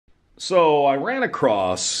So I ran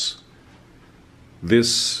across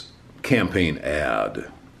this campaign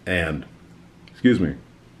ad, and, excuse me,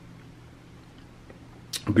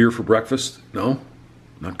 beer for breakfast? No,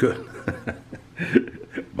 not good.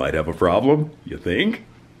 Might have a problem, you think?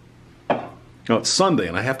 Oh, it's Sunday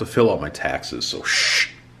and I have to fill out my taxes, so shush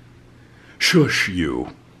you.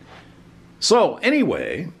 So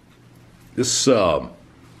anyway, this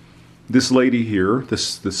lady here,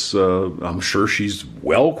 I'm sure she's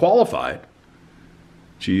well qualified.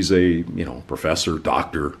 She's a, professor,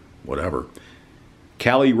 doctor, whatever.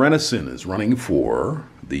 Callie Rennison is running for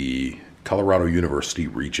the Colorado University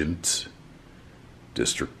Regent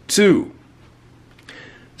District 2.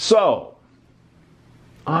 So,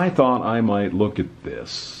 I thought I might look at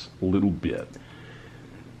this a little bit.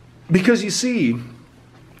 Because you see,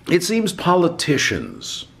 it seems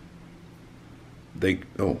politicians,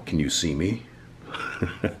 oh, can you see me?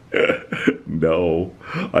 No,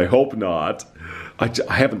 I hope not. I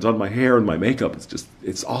haven't done my hair and my makeup.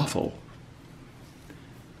 It's awful.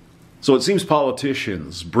 So it seems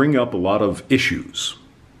politicians bring up a lot of issues,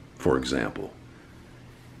 for example.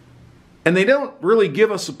 And they don't really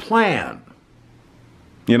give us a plan.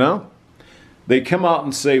 They come out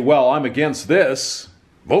and say, well, I'm against this.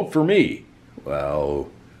 Vote for me.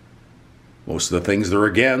 Well, most of the things they're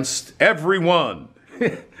against, everyone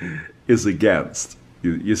is against.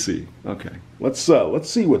 You see. Okay. Let's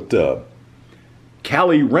see what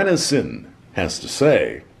Callie Rennison has to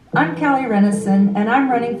say. I'm Callie Rennison, and I'm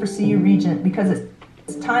running for CU Regent because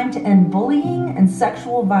it's time to end bullying and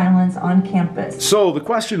sexual violence on campus. So the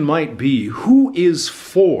question might be, who is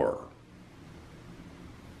for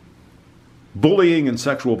bullying and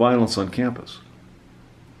sexual violence on campus?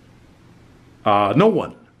 No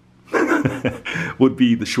one would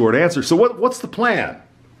be the short answer. So what's the plan,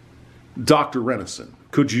 Dr. Rennison?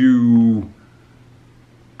 Could you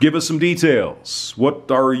give us some details?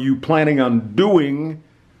 What are you planning on doing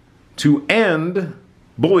to end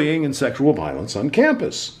bullying and sexual violence on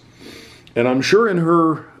campus? And I'm sure in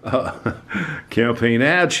her campaign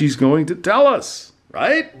ad, she's going to tell us,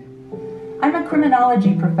 right? I'm a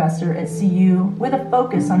criminology professor at CU with a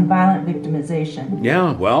focus on violent victimization.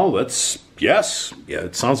 Yeah, well, yes. Yeah,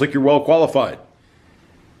 it sounds like you're well qualified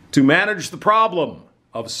to manage the problem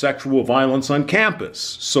of sexual violence on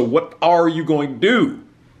campus. So what are you going to do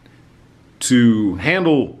to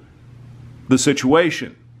handle the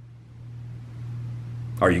situation?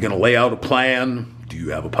 Are you going to lay out a plan? Do you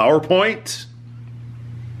have a PowerPoint?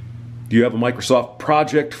 Do you have a Microsoft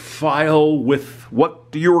project file with what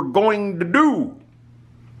you're going to do?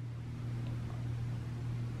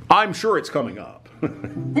 I'm sure it's coming up.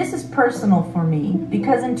 This is personal for me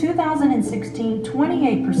because in 2016,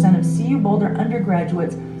 28% of CU Boulder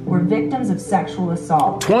undergraduates were victims of sexual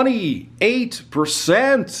assault.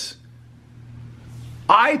 28%?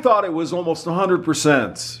 I thought it was almost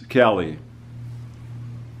 100%, Callie.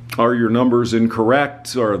 Are your numbers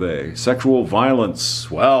incorrect? Are they? Sexual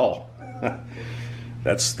violence, well,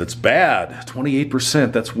 that's bad.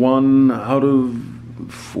 28%, that's 1 out of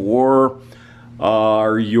 4.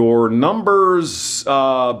 Are your numbers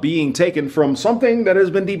being taken from something that has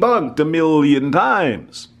been debunked 1 million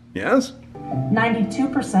times? Yes?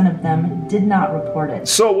 92% of them did not report it.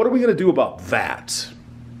 So what are we going to do about that,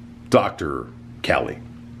 Dr. Callie?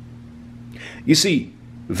 You see,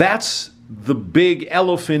 that's the big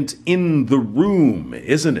elephant in the room,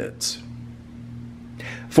 isn't it?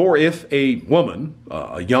 For if a woman,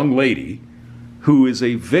 a young lady, who is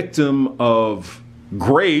a victim of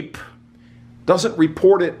rape, doesn't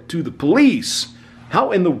report it to the police,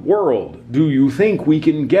 how in the world do you think we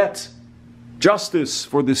can get justice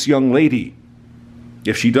for this young lady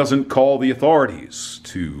if she doesn't call the authorities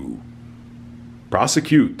to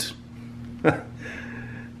prosecute?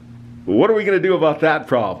 What are we going to do about that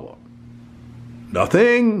problem?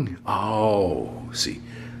 Nothing? Oh, see,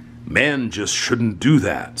 men just shouldn't do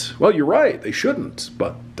that. Well, you're right, they shouldn't.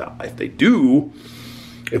 But if they do,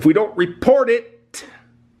 if we don't report it,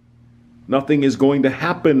 nothing is going to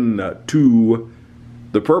happen to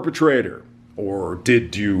the perpetrator. Or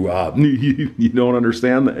did you, you don't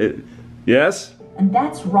understand that? Yes? And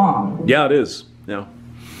that's wrong. Yeah, it is. Yeah.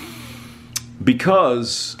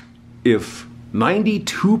 Because if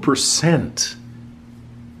 92%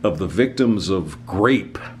 of the victims of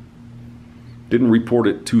rape didn't report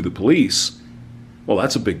it to the police, well,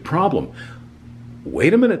 that's a big problem.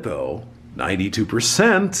 Wait a minute, though.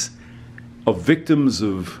 92% of victims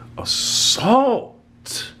of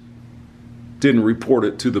assault didn't report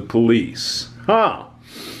it to the police. Huh.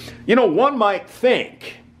 One might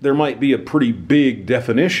think there might be a pretty big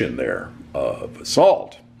definition there of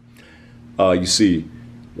assault. You see,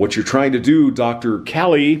 What you're trying to do, Dr.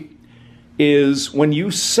 Callie, is when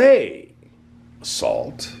you say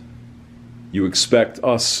assault, you expect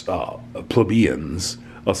us plebeians,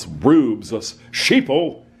 us rubes, us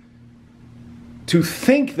sheeple, to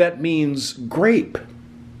think that means grape.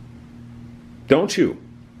 Don't you?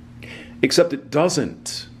 Except it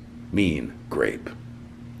doesn't mean grape.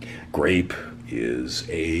 Grape is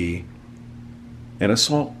an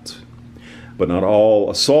assault. But not all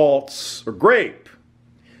assaults are grape.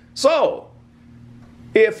 So,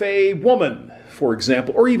 if a woman, for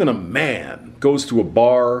example, or even a man, goes to a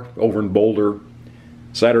bar over in Boulder,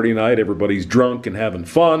 Saturday night, everybody's drunk and having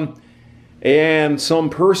fun, and some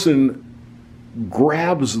person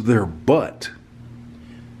grabs their butt,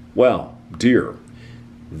 well, dear,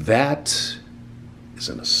 that is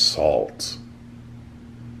an assault.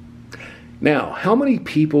 Now, how many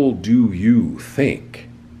people do you think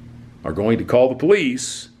are going to call the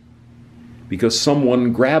police because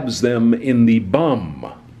someone grabs them in the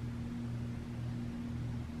bum?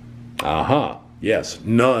 Yes,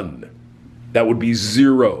 none. That would be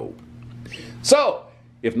zero. So,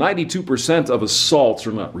 if 92% of assaults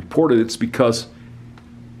are not reported, it's because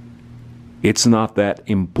it's not that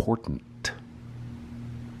important.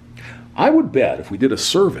 I would bet if we did a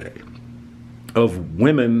survey of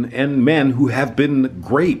women and men who have been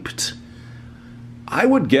graped, I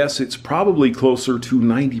would guess it's probably closer to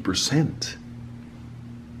 90%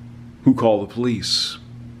 who call the police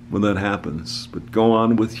when that happens. But go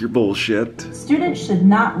on with your bullshit. Students should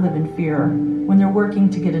not live in fear when they're working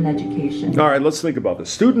to get an education. All right, let's think about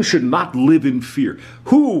this. Students should not live in fear.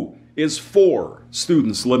 Who is for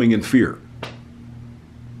students living in fear?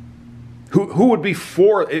 Who would be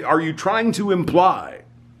for? Are you trying to imply,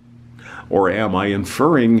 or am I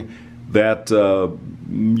inferring that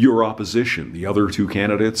your opposition, the other two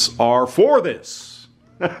candidates, are for this?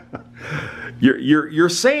 You're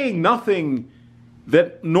saying nothing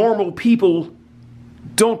that normal people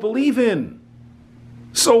don't believe in.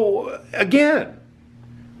 So again,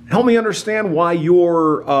 help me understand why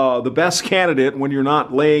you're the best candidate when you're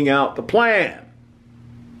not laying out the plan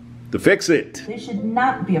to fix it. They should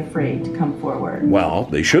not be afraid to come forward. Well,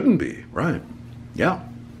 they shouldn't be, right? Yeah,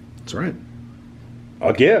 that's right.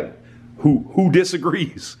 Again, who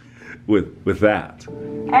disagrees with that?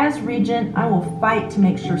 As regent, I will fight to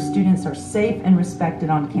make sure students are safe and respected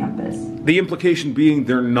on campus. The implication being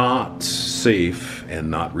they're not safe and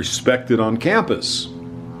not respected on campus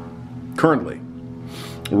currently.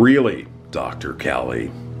 Really, Dr.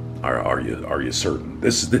 Callie, are you certain?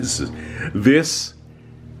 This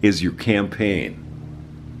is your campaign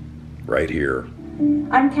right here.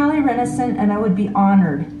 I'm Callie Rennison, and I would be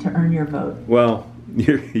honored to earn your vote. Well,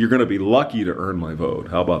 you're going to be lucky to earn my vote.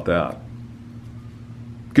 How about that?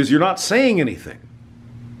 Because you're not saying anything.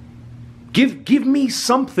 Give me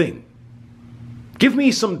something. Give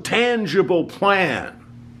me some tangible plan.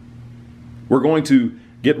 We're going to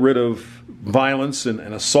get rid of violence and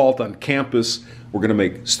assault on campus. We're going to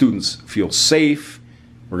make students feel safe.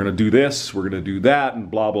 We're going to do this, we're going to do that, and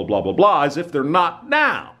blah, blah, blah, blah, blah, as if they're not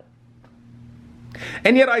now.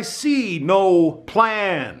 And yet I see no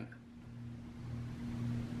plan.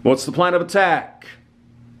 What's the plan of attack?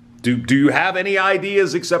 Do you have any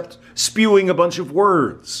ideas except spewing a bunch of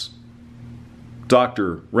words?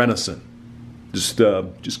 Dr. Rennison,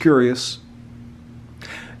 just curious.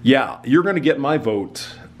 Yeah, you're going to get my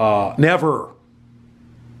vote. Never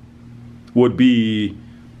would be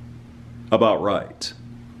about right.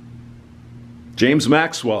 James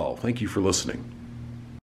Maxwell, thank you for listening.